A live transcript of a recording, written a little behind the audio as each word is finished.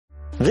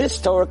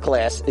This Torah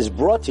class is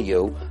brought to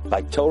you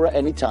by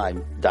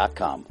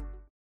TorahAnytime.com.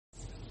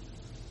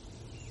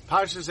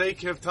 Parshas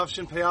Eikev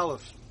Tavshin Pei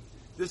Aleph.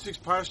 This week's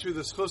parsha is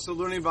the schus of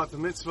learning about the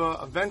mitzvah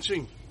of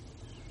benching,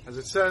 as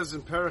it says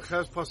in Perek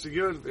Ches Pasuk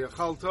Yud,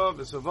 V'yachalta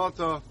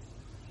v'savata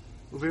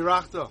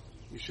u'v'irachta.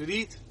 You should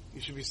eat,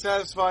 you should be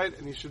satisfied,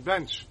 and you should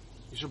bench.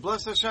 You should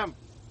bless Hashem.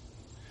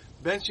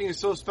 Benching is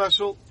so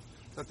special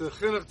that the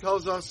Chinuch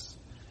tells us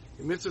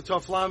in Mitzvah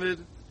Tov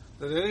Lamed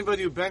that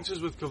anybody who benches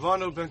with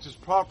kavano, benches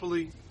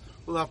properly,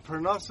 will have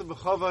parnasa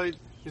b'chavayd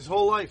his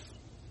whole life.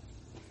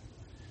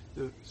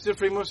 The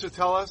Sifrei Musa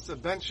tell us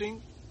that benching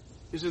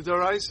is a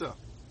daraisa.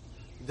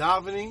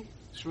 Davening,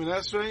 Shemon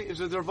Esrei, is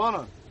a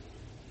darvana.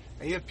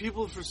 And yet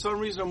people, for some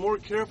reason, are more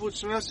careful with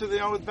Shemon Esrei than they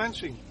are with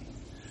benching.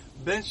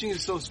 Benching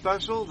is so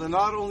special that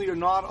not only you're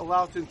not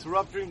allowed to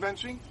interrupt during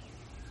benching,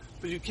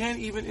 but you can't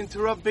even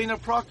interrupt Bein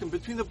HaPrakim.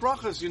 Between the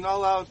brachas, you're not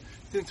allowed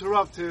to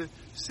interrupt, to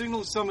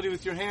signal somebody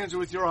with your hands or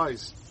with your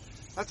eyes.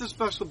 That's how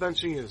special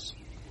benching is.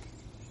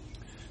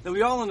 Now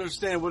we all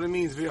understand what it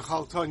means,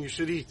 v'yachaltan, you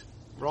should eat.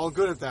 We're all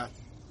good at that.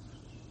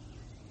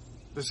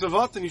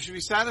 V'savatan, you should be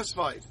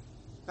satisfied.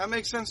 That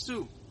makes sense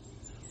too.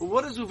 But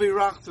what does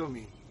uveirachta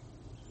mean?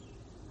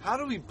 How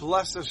do we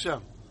bless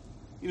Hashem?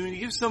 You know, when you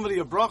give somebody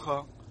a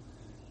bracha,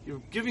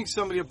 you're giving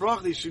somebody a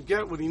bracha, he should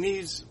get what he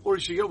needs, or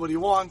he should get what he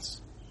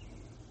wants.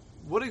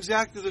 What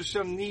exactly does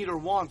Hashem need or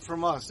want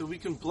from us that we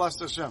can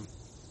bless Hashem?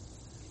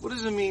 What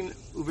does it mean,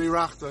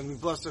 uveirachta, and we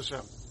bless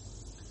Hashem?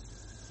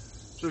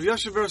 So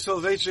Yoshe Ber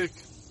Soloveitchik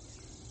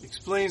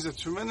explains a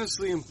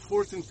tremendously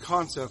important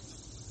concept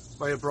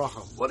by a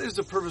bracha. What is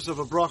the purpose of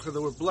a bracha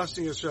that we're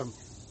blessing Hashem?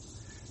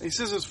 And he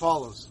says as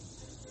follows.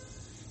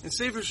 In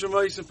Sefer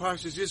Shemais and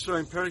Parshas Yisro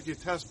in Perek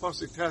Tes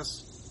Pasuk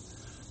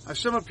Tes,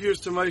 Hashem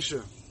appears to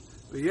Moshe.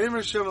 V'yemer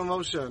Hashem al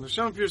Moshe. And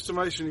Hashem appears to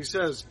Moshe and he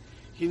says,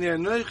 Hinei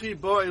anochi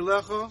bo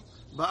elecha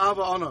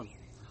ba'ava anan.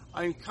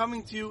 I am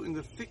coming to you in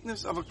the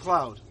thickness of a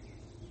cloud.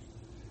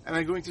 And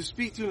I'm going to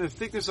speak to you in the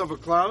thickness of a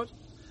cloud.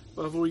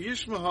 B'avur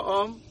yishma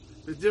ha'am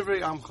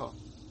v'divrei amcha.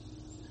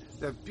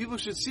 That people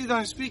should see that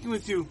I'm speaking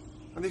with you,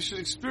 and they should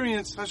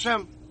experience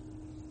Hashem.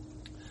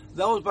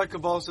 That was by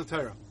Kabbalah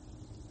Satara.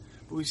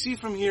 But we see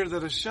from here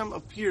that Hashem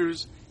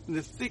appears in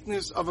the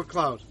thickness of a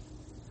cloud.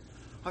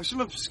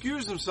 Hashem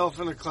obscures himself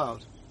in a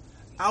cloud.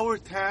 Our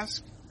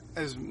task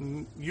as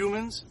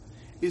humans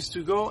is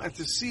to go and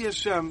to see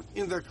Hashem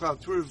in that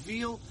cloud, to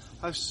reveal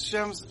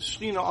Hashem's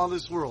Shekhinah on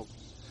this world.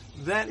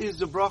 That is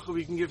the bracha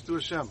we can give to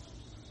Hashem.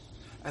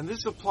 And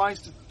this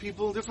applies to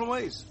people in different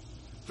ways.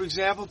 For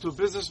example, to a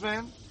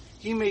businessman,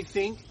 he may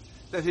think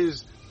that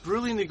his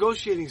brilliant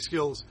negotiating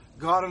skills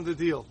got him the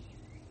deal.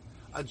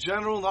 A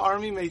general in the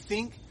army may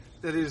think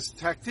that his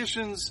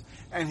tacticians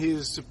and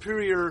his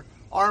superior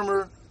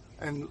armor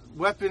and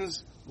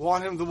weapons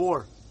won him the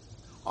war.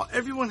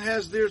 Everyone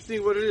has their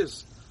thing, what it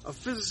is. A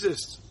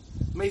physicist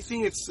may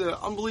think it's the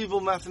unbelievable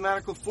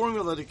mathematical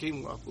formula that he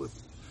came up with.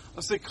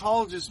 A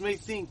psychologist may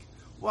think,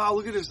 wow,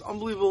 look at this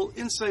unbelievable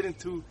insight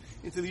into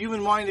the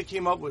human mind it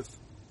came up with.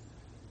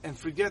 And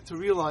forget to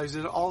realize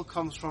that it all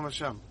comes from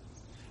Hashem.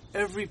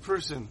 Every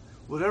person,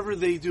 whatever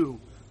they do,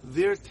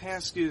 their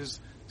task is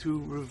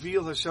to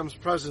reveal Hashem's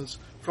presence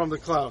from the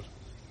cloud.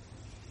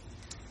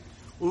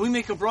 When we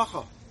make a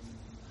bracha,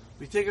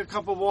 we take a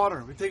cup of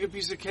water, we take a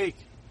piece of cake,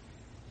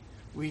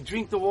 we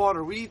drink the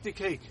water, we eat the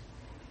cake.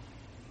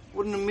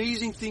 What an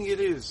amazing thing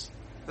it is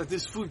that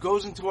this food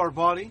goes into our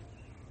body.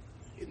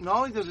 Not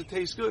only does it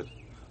taste good,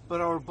 but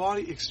our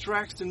body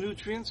extracts the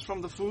nutrients from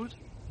the food,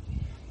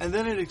 and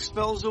then it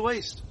expels the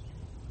waste,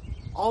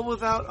 all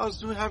without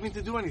us having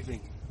to do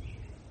anything.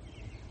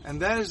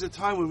 And that is the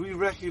time when we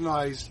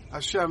recognize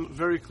Hashem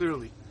very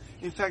clearly.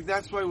 In fact,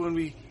 that's why when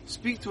we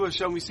speak to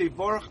Hashem, we say,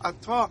 Baruch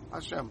Atah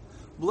Hashem.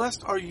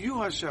 Blessed are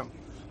you, Hashem.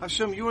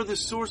 Hashem, you are the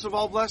source of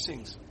all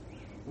blessings.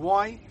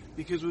 Why?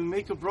 Because when we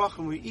make a bracha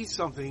and we eat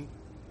something,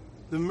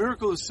 the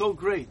miracle is so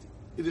great.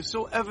 It is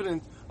so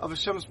evident of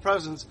Hashem's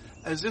presence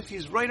as if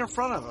He's right in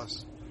front of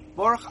us.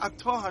 Baruch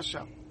Atah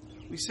Hashem.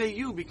 We say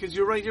you because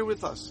you're right here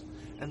with us.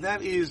 And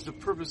that is the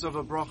purpose of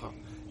a bracha.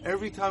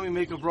 Every time we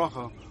make a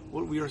bracha,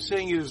 what we are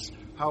saying is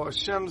how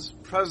Hashem's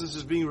presence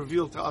is being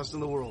revealed to us in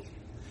the world.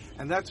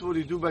 And that's what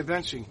we do by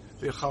benching.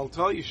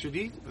 V'yachalta, you should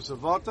eat.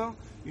 V'savata,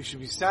 you should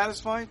be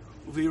satisfied.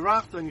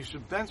 V'yirachta, and you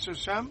should bench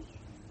Hashem.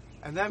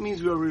 And that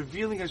means we are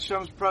revealing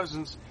Hashem's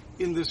presence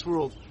in this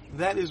world.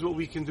 That is what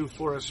we can do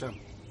for Hashem.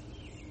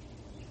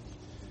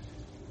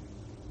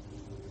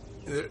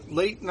 In the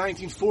late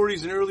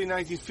 1940s and early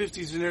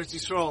 1950s in Eretz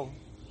Yisrael,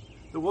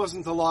 there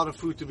wasn't a lot of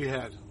food to be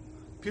had.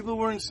 People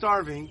weren't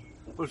starving,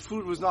 but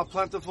food was not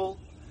plentiful,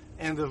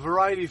 and the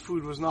variety of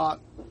food was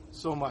not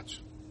so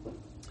much.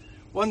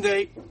 One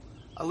day,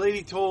 a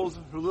lady told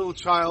her little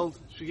child,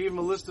 she gave him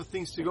a list of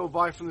things to go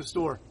buy from the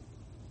store.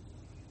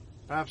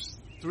 Perhaps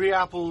 3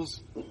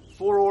 apples,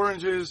 4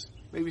 oranges,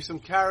 maybe some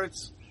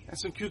carrots, and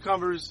some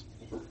cucumbers.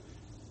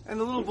 And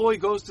the little boy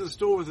goes to the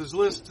store with his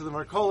list to the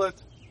Markolet,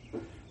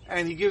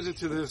 and he gives it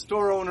to the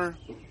store owner,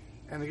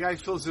 and the guy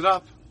fills it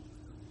up.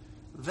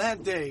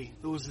 That day,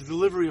 there was the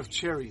delivery of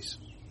cherries.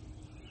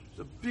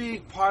 a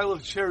big pile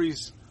of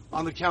cherries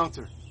on the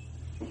counter.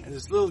 And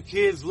this little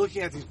kid's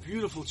looking at these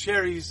beautiful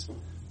cherries.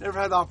 Never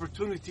had the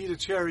opportunity to eat a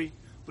cherry,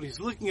 but he's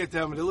looking at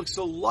them and they look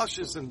so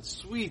luscious and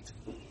sweet.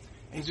 And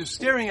he's just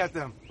staring at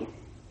them.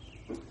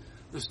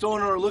 The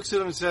store owner looks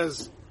at him and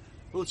says,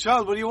 "Little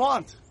child, what do you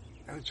want?"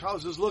 And the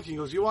child's just looking. He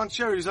goes, "You want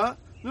cherries, huh?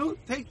 No,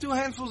 take 2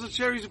 handfuls of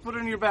cherries and put it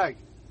in your bag."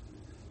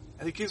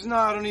 And the kid says, "No,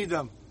 I don't need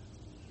them."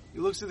 He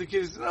looks at the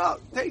kid and says, "No,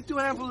 take 2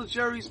 handfuls of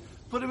cherries,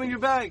 put them in your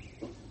bag."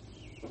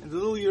 And the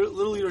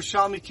little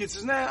Yerushalmi kid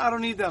says, "Nah, I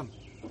don't need them."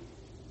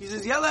 He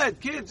says, "Yeah, lad,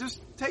 kid,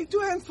 just take 2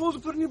 handfuls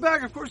and put it in your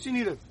bag. Of course you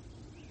need it."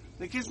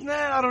 The kid says,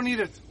 "Nah, I don't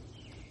need it."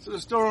 So the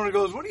store owner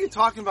goes, "What are you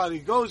talking about?" He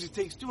goes, he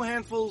takes 2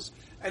 handfuls,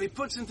 and he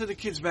puts into the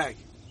kid's bag.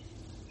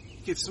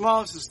 The kid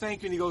smiles, says,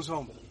 "Thank you," and he goes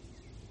home.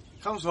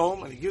 He comes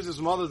home, and he gives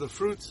his mother the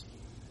fruits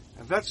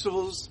and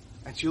vegetables,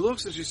 and she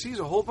looks and she sees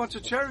a whole bunch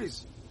of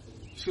cherries.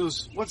 She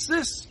goes, "What's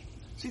this?"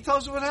 She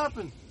tells her what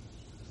happened.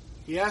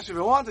 He asked her if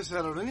I want this,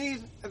 I don't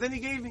need, and then he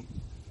gave me.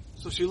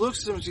 So she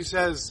looks at him and she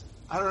says,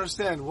 "I don't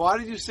understand. Why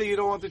did you say you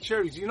don't want the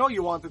cherries? You know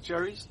you want the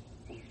cherries."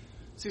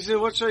 So he said,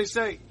 "What should I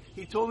say?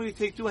 He told me to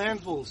take 2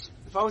 handfuls.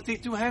 If I would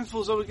take 2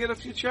 handfuls, I would get a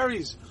few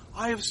cherries.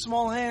 I have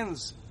small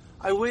hands.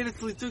 I waited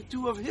till he took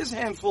 2 of his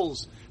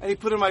handfuls and he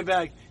put in my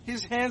bag.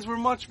 His hands were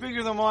much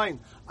bigger than mine.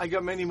 I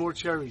got many more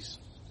cherries."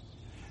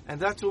 And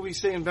that's what we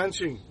say in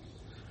benching.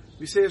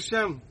 We say,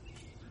 "Hashem,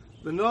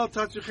 B'no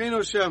Tachechenu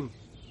Hashem."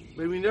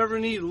 May we never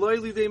need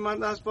loyli de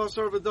matnas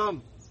basar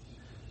v'dam.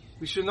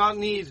 We should not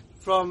need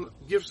from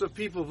gifts of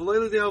people,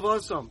 v'leili de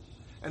avasam,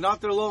 and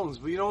not their loans.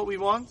 But you know what we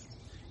want?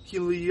 Ki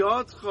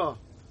liyadcha.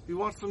 We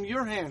want from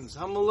your hands,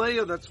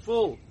 hamaleya, that's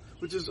full,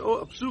 which is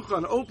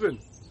psuchan, open.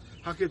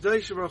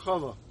 Hakedesh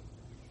v'rachava.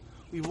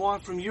 We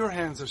want from your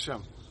hands,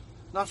 Hashem,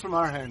 not from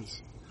our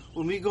hands.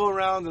 When we go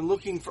around and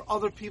looking for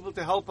other people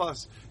to help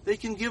us, they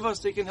can give us,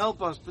 they can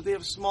help us, but they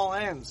have small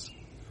hands.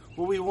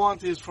 What we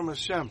want is from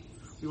Hashem.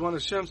 We want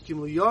Hashem's kim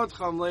liyadcha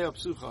hamaleya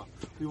psucha.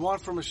 We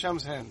want from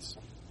Hashem's hands.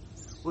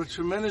 What a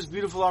tremendous,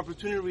 beautiful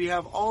opportunity we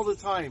have all the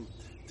time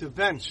to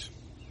bench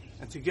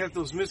and to get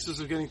those mitzvahs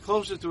of getting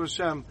closer to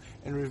Hashem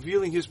and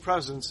revealing His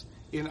presence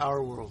in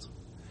our world.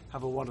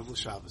 Have a wonderful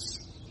Shabbos.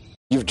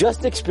 You've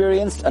just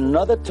experienced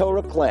another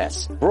Torah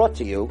class brought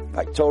to you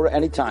by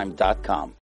TorahAnytime.com.